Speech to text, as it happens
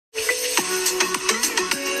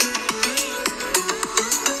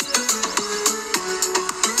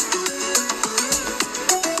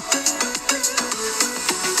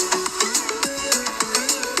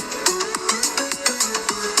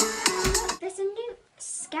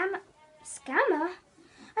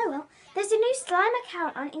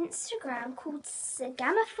account on Instagram called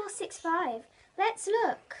Gamma465. Let's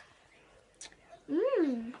look.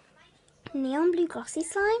 Neon blue glossy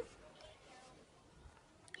slime.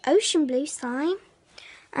 Ocean blue slime.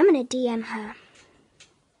 I'm going to DM her.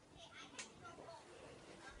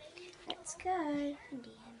 Let's go and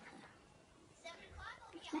DM her.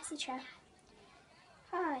 Message her.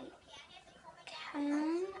 Hi.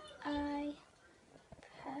 Can I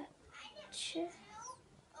purchase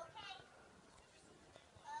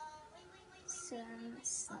some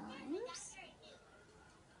slimes?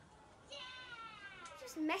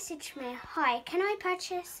 Just message me. Hi, can I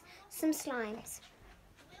purchase some slimes?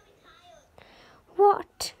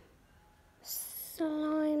 What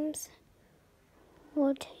slimes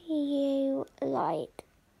would you like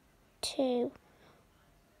to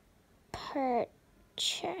purchase?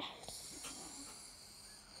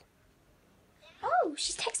 Oh,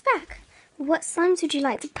 she texts back. What slimes would you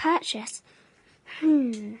like to purchase?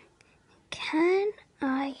 Can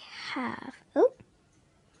I have... Oh.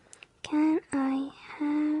 Can I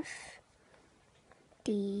have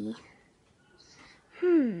the...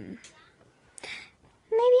 Maybe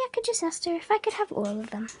I could just ask her if I could have all of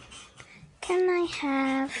them. Can I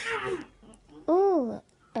have all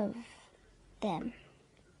of them?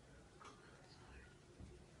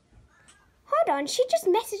 Hold on, she just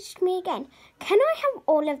messaged me again. Can I have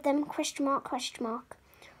all of them? Question mark, question mark.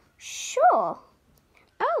 Sure.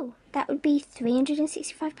 Oh, that would be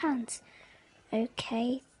 £365.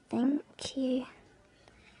 Okay, thank you.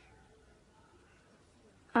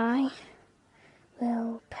 I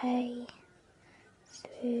will pay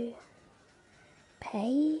through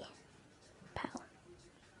PayPal.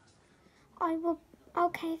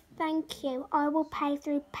 Okay, thank you. I will pay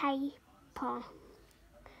through PayPal.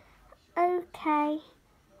 Okay,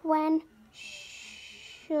 when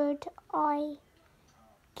should I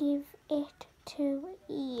give it to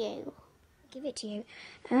you? Give it to you?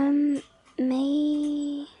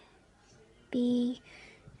 Maybe,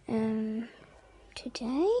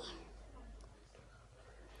 today?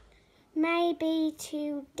 Maybe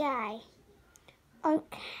today.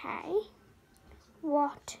 Okay.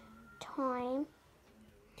 What time?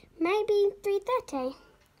 Maybe 3:30.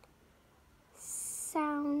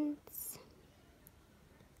 Sounds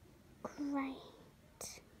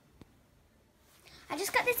great. I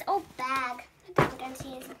just got this old bag that I'm going to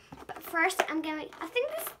use. But first I think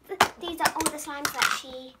these are all the slimes that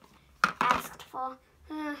she asked for.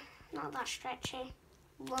 Not that stretchy.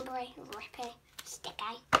 Rubbery, rippy,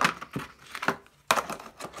 sticky.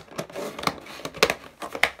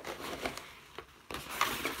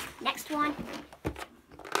 Next one.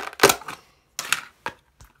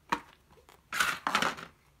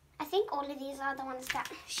 I think all of these are the ones that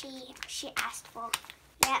she asked for.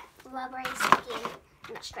 Yeah, rubbery, sticky,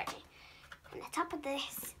 and not stretchy. And the top of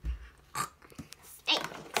this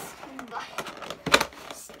stinks.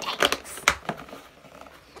 Stinks.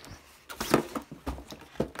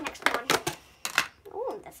 Next one.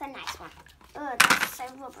 Ooh, that's a nice one. Oh, that's so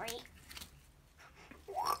rubbery.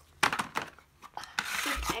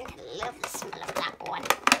 She's going to love the smell of that one.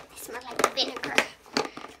 It smells like vinegar.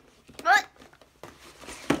 But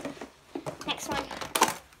next one.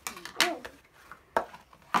 Ooh.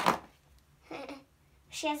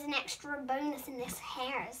 She has an extra bonus in this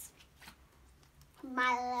hairs.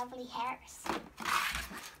 My lovely hairs.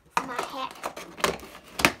 My hair.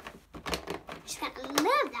 She's going to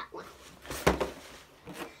love that one.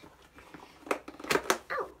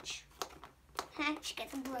 Ouch. She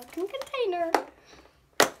gets a broken container.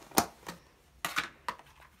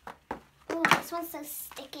 Oh, this one's so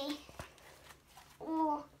sticky.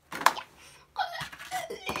 Oh, yeah.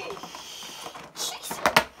 Jeez.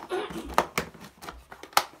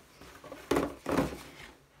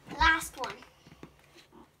 Last one.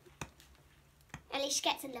 At least she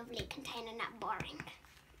gets a lovely container, not boring.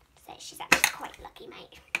 So she's actually quite lucky,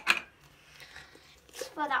 mate.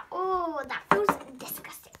 For that, oh, that feels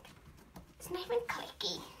disgusting. It's not even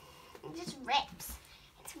clicky. It just rips.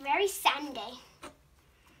 It's very sandy.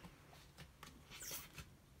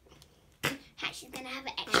 She's going to have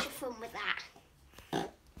extra fun with that.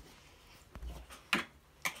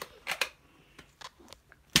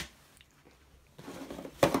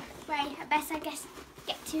 Right, I best,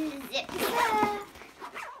 get to zip this up.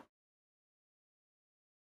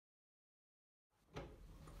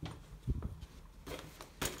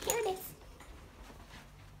 Here it is.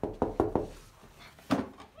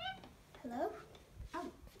 Hello? Oh.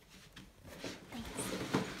 Thanks.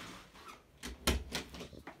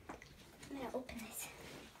 I'm going to open this.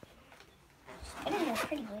 It's in a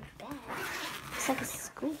pretty big bag. It's like a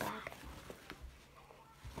school bag.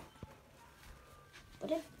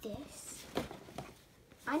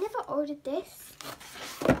 with this.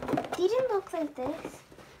 Didn't look like this.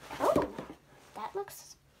 Oh, that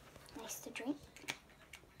looks nice to drink.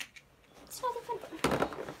 It's another fun one.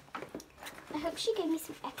 I hope she gave me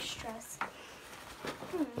some extras.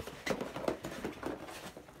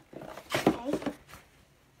 Okay.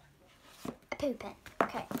 A poo pen.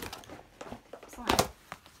 Okay. Slime.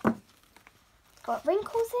 Got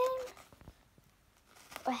wrinkles in.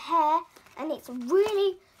 A hair. And it's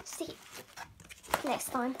really sticky. Next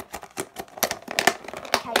time.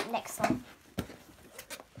 Okay, next time.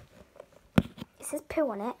 It says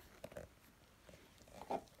poo on it.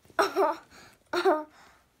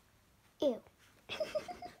 Ew.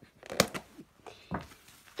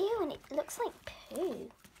 Ew, and it looks like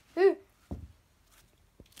poo.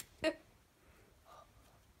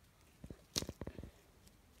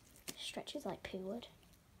 Stretches like poo would.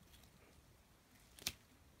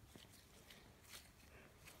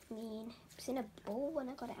 I mean, it was in a bowl when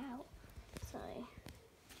I got it out. So,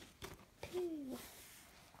 poo.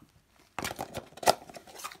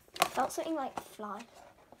 Felt something like fly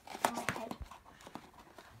on my head.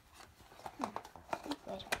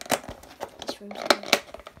 Weird. This room's weird.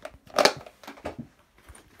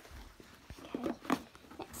 Okay,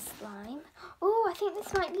 next slime. Oh, I think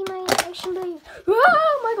this might be my ocean blue.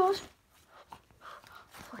 Oh my gosh!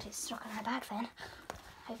 I thought it stuck on my bag then.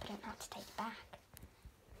 Hope I don't have to take it back.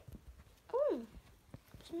 Oh,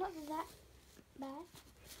 it's not that bad.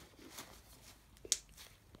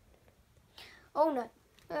 Oh no.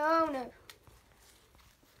 Oh no.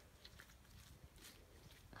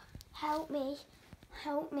 Help me.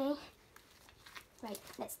 Help me. Right,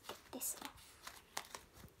 let's get this off.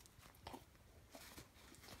 Okay.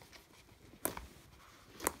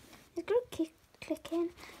 It's good clicking.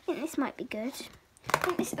 I think this might be good. I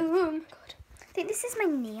think this, oh my god. I think this is my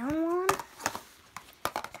neon one.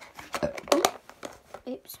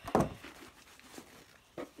 Oops.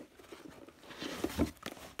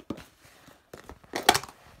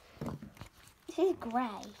 This is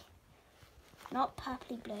grey, not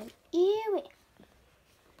purpley blue. Ew!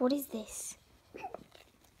 What is this?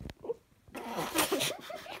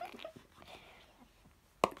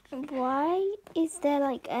 Why is there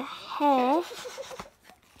like a hair?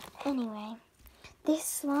 Anyway, this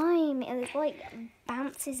slime, it like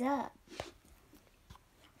bounces up.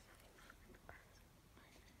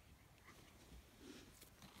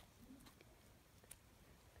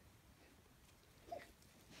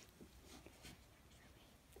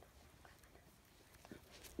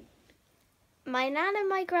 My nan and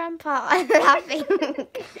my grandpa are laughing.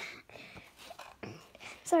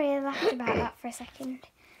 Sorry, I laughed about that for a second.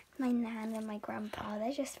 My nan and my grandpa,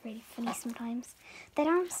 they're just really funny sometimes. They're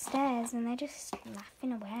downstairs and they're just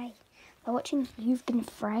laughing away. They're watching You've Been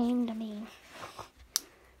Framed, I mean.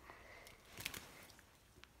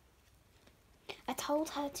 I told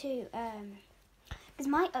her to, because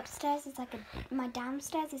my upstairs is like my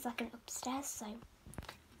downstairs is like an upstairs, so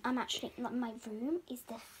I'm actually, like, my room is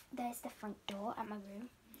there's the front door at my room.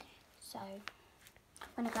 So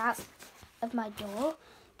when I go out of my door,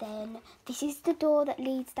 then this is the door that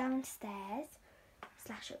leads downstairs /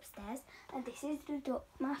 upstairs, and this is the door,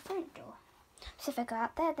 my front door. So if I go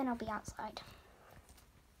out there, then I'll be outside.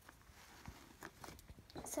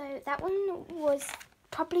 So that one was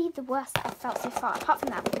probably the worst that I've felt so far. Apart from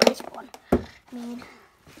that blue one. I mean,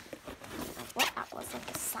 like what that was, like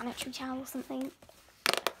a sanitary towel or something.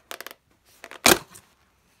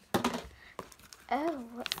 Oh,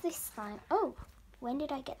 what's this slime? Oh, when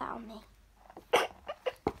did I get that on me?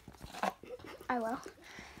 Oh well.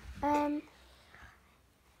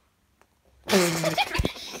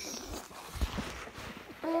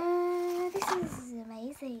 This is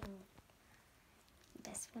amazing.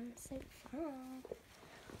 Best one so far.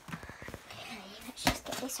 Okay, let's just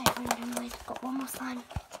get this over and done with. I've got one more slime.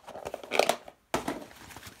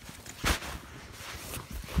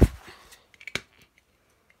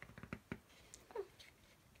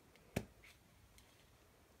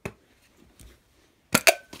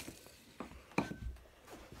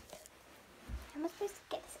 How am I supposed to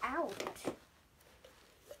get this out?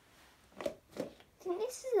 I think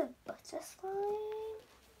this is a butter slime.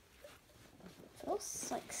 It feels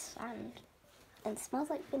like sand and smells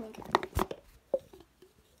like vinegar.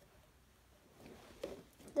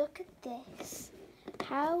 Look at this.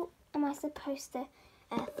 How am I supposed to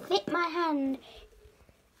fit my hand?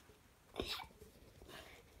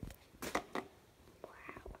 Wow.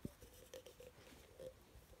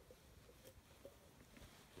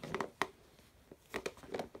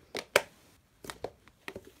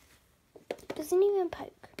 Doesn't even poke.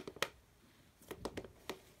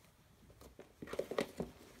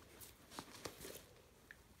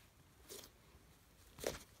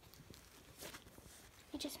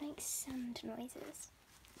 to noises.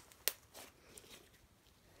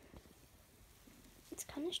 It's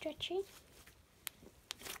kind of stretchy.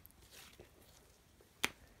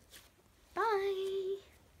 Bye!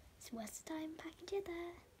 It's worst time back together.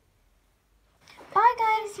 Bye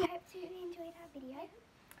guys! I hope you really enjoyed our video.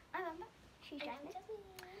 I'm Amber, she's Jasmine.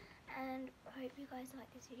 And I hope you guys like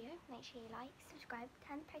this video. Make sure you like, subscribe,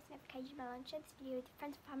 turn the post notification bell on, share this video with your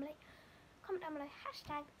friends and family. Comment down below,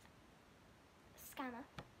 hashtag scammer.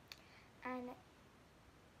 And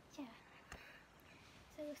yeah.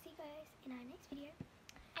 So we'll see you guys in our next video.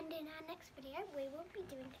 And in our next video, we will be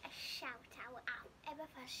doing a shout out, our ever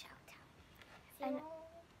first shout out. And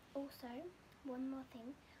also, one more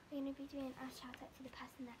thing, we're going to be doing a shout out to the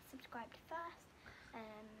person that subscribed first.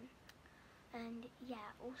 And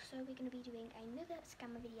yeah, also we're going to be doing another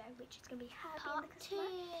scammer video, which is going to be her being the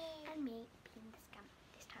customer and me being the scammer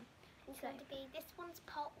this time. It's going to be, this one's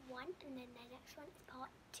part 1 and then the next one is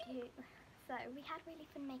part 2. So we had really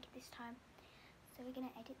fun making this time. So we're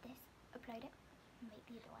going to edit this, upload it, and make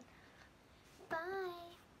the other one.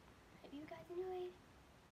 Bye! Hope you guys enjoyed.